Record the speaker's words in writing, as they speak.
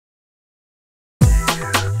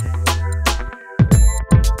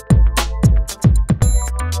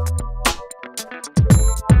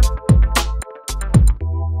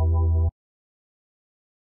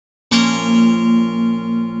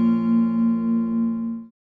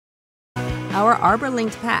Our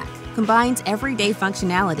Arbor-linked pack combines everyday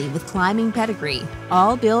functionality with climbing pedigree,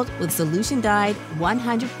 all built with solution-dyed,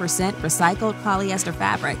 100% recycled polyester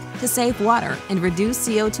fabric to save water and reduce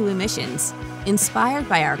CO2 emissions. Inspired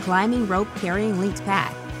by our climbing rope carrying linked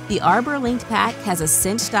pack, the Arbor-linked pack has a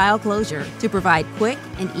cinch-style closure to provide quick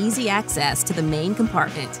and easy access to the main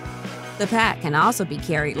compartment. The pack can also be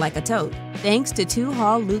carried like a tote, thanks to 2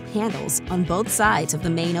 Hall loop handles on both sides of the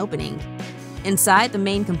main opening. Inside the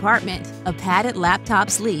main compartment, a padded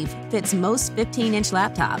laptop sleeve fits most 15-inch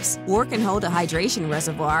laptops or can hold a hydration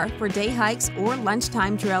reservoir for day hikes or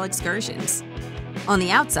lunchtime trail excursions. On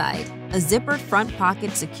the outside, a zippered front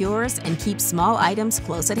pocket secures and keeps small items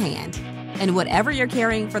close at hand. And whatever you're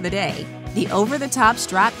carrying for the day, the over-the-top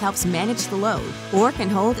strap helps manage the load or can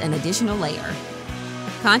hold an additional layer.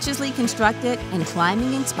 Consciously constructed and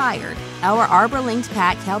climbing inspired, our Arbor-linked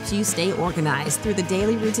pack helps you stay organized through the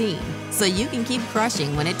daily routine, so you can keep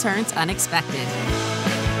crushing when it turns unexpected.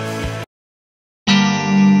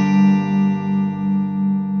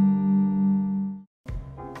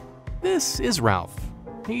 This is Ralph.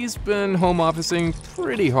 He's been home officing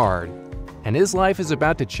pretty hard, and his life is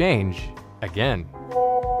about to change again.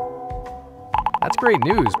 That's great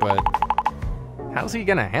news, but how's he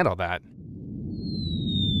gonna handle that?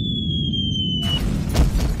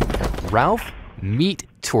 Ralph, meet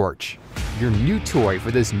Torch, your new toy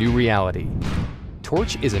for this new reality.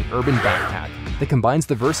 Torch is an urban backpack that combines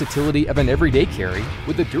the versatility of an everyday carry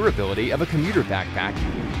with the durability of a commuter backpack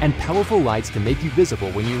and powerful lights to make you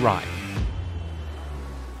visible when you ride.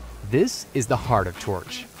 This is the heart of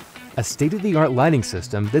Torch, a state-of-the-art lighting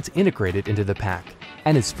system that's integrated into the pack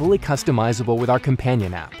and is fully customizable with our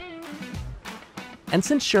companion app. And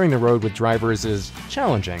since sharing the road with drivers is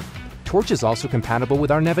challenging, Torch is also compatible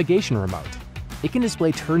with our navigation remote. It can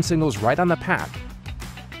display turn signals right on the pack,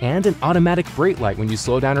 and an automatic brake light when you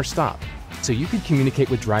slow down or stop, so you can communicate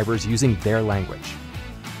with drivers using their language.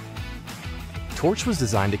 Torch was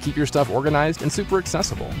designed to keep your stuff organized and super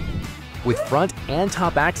accessible. With front and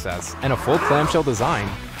top access and a full clamshell design,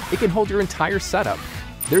 it can hold your entire setup.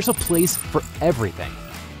 There's a place for everything.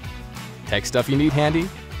 Tech stuff you need handy?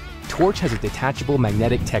 Torch has a detachable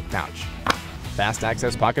magnetic tech pouch. Fast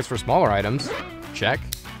access pockets for smaller items. Check,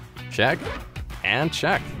 check, and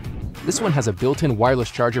check. This one has a built-in wireless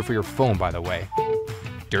charger for your phone, by the way.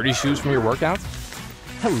 Dirty shoes from your workouts?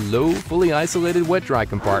 Hello, fully isolated wet-dry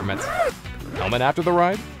compartment. Helmet after the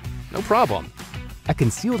ride? No problem. A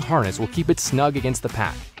concealed harness will keep it snug against the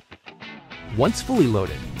pack. Once fully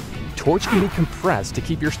loaded, Torch can be compressed to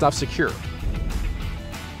keep your stuff secure.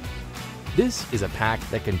 This is a pack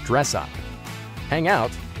that can dress up, hang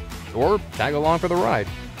out, or tag along for the ride.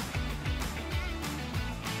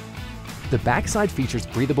 The backside features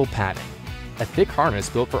breathable padding, a thick harness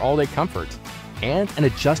built for all-day comfort, and an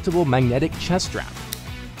adjustable magnetic chest strap.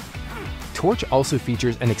 Torch also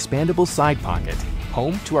features an expandable side pocket,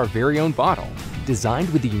 home to our very own bottle, designed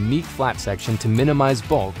with a unique flap section to minimize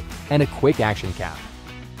bulk and a quick action cap.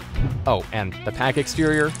 Oh, and the pack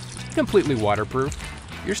exterior, completely waterproof.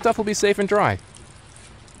 Your stuff will be safe and dry.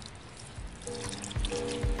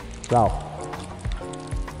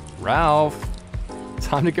 Ralph,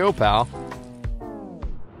 time to go, pal.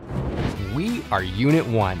 We are Unit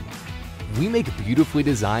 1. We make beautifully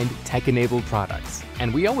designed, tech-enabled products,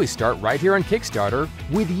 and we always start right here on Kickstarter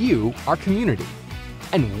with you, our community.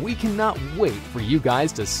 And we cannot wait for you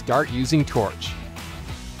guys to start using Torch.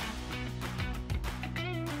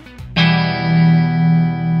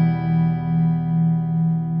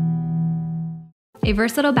 A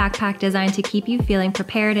versatile backpack designed to keep you feeling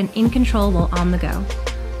prepared and in control while on the go.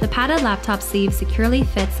 The padded laptop sleeve securely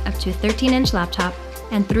fits up to a 13-inch laptop,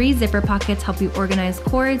 and 3 zipper pockets help you organize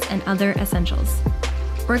cords and other essentials.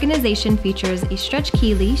 Organization features a stretch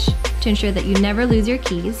key leash to ensure that you never lose your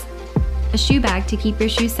keys, a shoe bag to keep your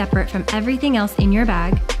shoes separate from everything else in your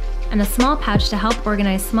bag, and a small pouch to help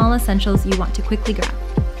organize small essentials you want to quickly grab.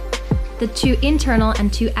 The 2 internal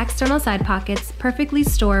and 2 external side pockets perfectly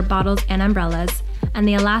store bottles and umbrellas, and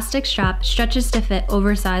the elastic strap stretches to fit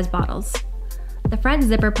oversized bottles. The front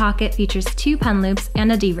zipper pocket features 2 pen loops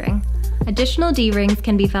and a D-ring. Additional D-rings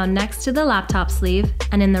can be found next to the laptop sleeve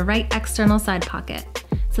and in the right external side pocket,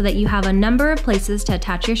 so that you have a number of places to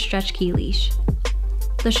attach your stretch key leash.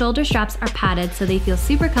 The shoulder straps are padded so they feel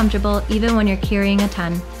super comfortable even when you're carrying a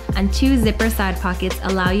ton, and 2 zipper side pockets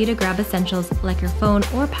allow you to grab essentials like your phone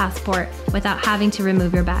or passport without having to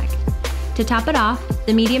remove your bag. To top it off,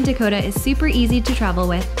 the medium Dakota is super easy to travel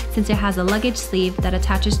with since it has a luggage sleeve that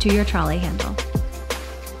attaches to your trolley handle.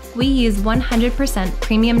 We use 100%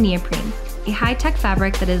 premium neoprene, a high-tech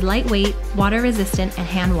fabric that is lightweight, water-resistant, and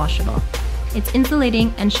hand-washable. It's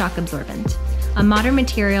insulating and shock-absorbent. A modern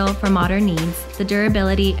material for modern needs, the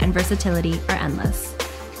durability and versatility are endless.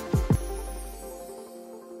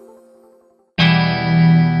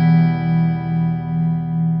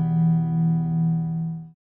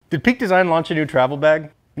 Did Peak Design launch a new travel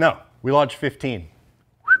bag? No, we launched 15.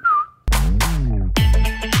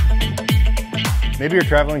 Maybe you're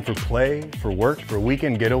traveling for play, for work, for a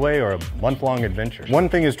weekend getaway, or a month-long adventure. One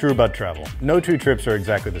thing is true about travel. No two trips are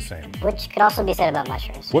exactly the same. Which could also be said about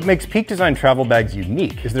mushrooms. What makes Peak Design travel bags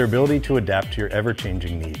unique is their ability to adapt to your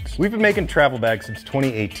ever-changing needs. We've been making travel bags since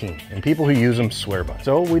 2018, and people who use them swear by it.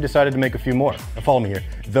 So we decided to make a few more. Now follow me here.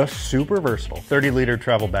 The super versatile 30-liter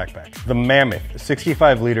travel backpack, the Mammoth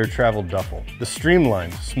 65-liter travel duffel, the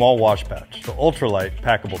streamlined small wash pouch, the ultralight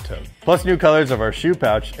packable tote, plus new colors of our shoe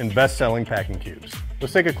pouch and best-selling packing cubes.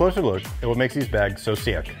 Let's take a closer look at what makes these bags so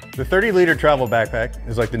sick. The 30-liter travel backpack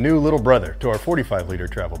is like the new little brother to our 45-liter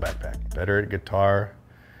travel backpack. Better at guitar,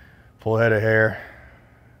 full head of hair,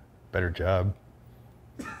 better job.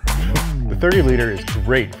 The 30-liter is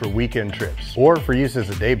great for weekend trips or for use as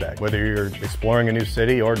a day bag, whether you're exploring a new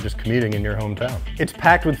city or just commuting in your hometown. It's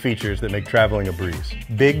packed with features that make traveling a breeze.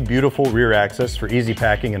 Big, beautiful rear access for easy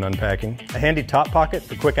packing and unpacking. A handy top pocket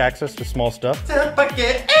for quick access to small stuff.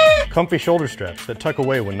 Comfy shoulder straps that tuck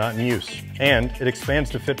away when not in use. And it expands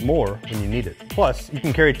to fit more when you need it. Plus, you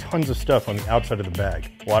can carry tons of stuff on the outside of the bag.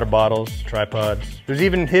 Water bottles, tripods. There's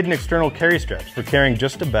even hidden external carry straps for carrying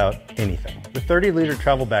just about anything. The 30-liter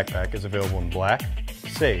travel backpack is available in black,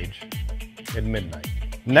 sage, and midnight.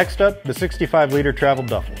 Next up, the 65-liter travel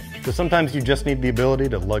duffel. Because sometimes you just need the ability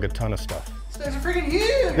to lug a ton of stuff. These things are freaking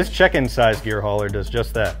huge! This check-in size gear hauler does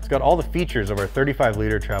just that. It's got all the features of our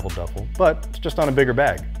 35-liter travel duffel, but it's just on a bigger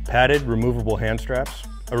bag. Padded, removable hand straps,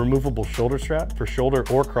 a removable shoulder strap for shoulder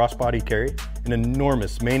or crossbody carry, an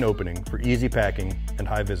enormous main opening for easy packing and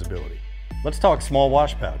high visibility. Let's talk small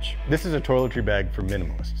wash pouch. This is a toiletry bag for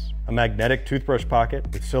minimalists. A magnetic toothbrush pocket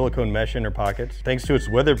with silicone mesh inner pockets. Thanks to its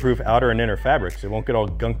weatherproof outer and inner fabrics, it won't get all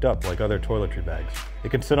gunked up like other toiletry bags.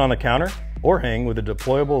 It can sit on the counter or hang with a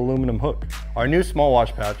deployable aluminum hook. Our new small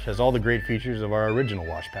wash pouch has all the great features of our original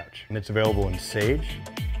wash pouch, and it's available in sage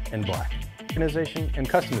and black. Organization and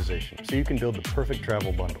customization, so you can build the perfect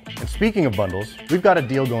travel bundle. And speaking of bundles, we've got a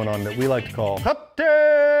deal going on that we like to call up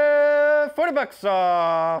to $40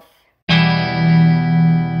 off.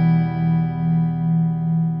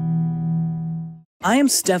 I am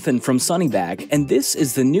Stefan from SunnyBag, and this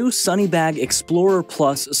is the new SunnyBag Explorer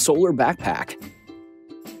Plus Solar Backpack.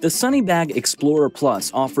 The SunnyBag Explorer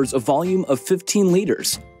Plus offers a volume of 15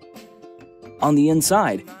 liters. On the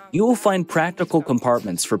inside, you will find practical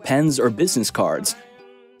compartments for pens or business cards.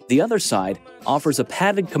 The other side offers a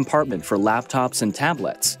padded compartment for laptops and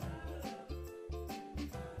tablets.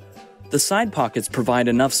 The side pockets provide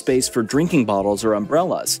enough space for drinking bottles or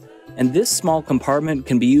umbrellas, and this small compartment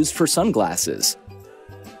can be used for sunglasses.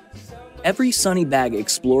 Every SunnyBag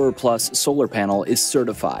Explorer Plus solar panel is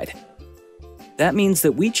certified. That means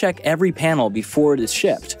that we check every panel before it is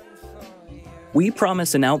shipped. We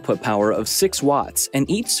promise an output power of 6 watts, and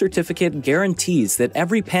each certificate guarantees that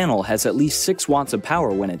every panel has at least 6 watts of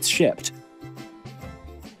power when it's shipped.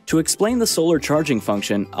 To explain the solar charging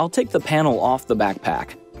function, I'll take the panel off the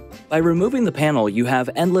backpack. By removing the panel, you have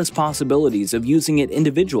endless possibilities of using it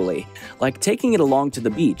individually, like taking it along to the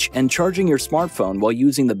beach and charging your smartphone while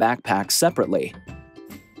using the backpack separately.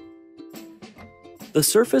 The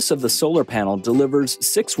surface of the solar panel delivers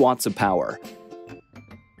 6 watts of power.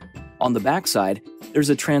 On the backside, there's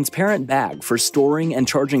a transparent bag for storing and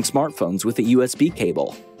charging smartphones with a USB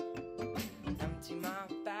cable.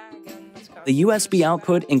 The USB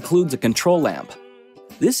output includes a control lamp.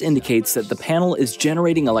 This indicates that the panel is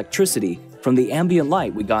generating electricity from the ambient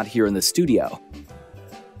light we got here in the studio.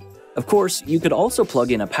 Of course, you could also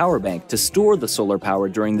plug in a power bank to store the solar power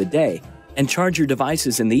during the day and charge your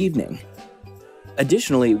devices in the evening.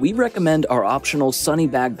 Additionally, we recommend our optional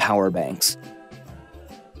SunnyBag power banks.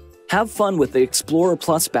 Have fun with the Explorer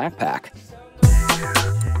Plus backpack.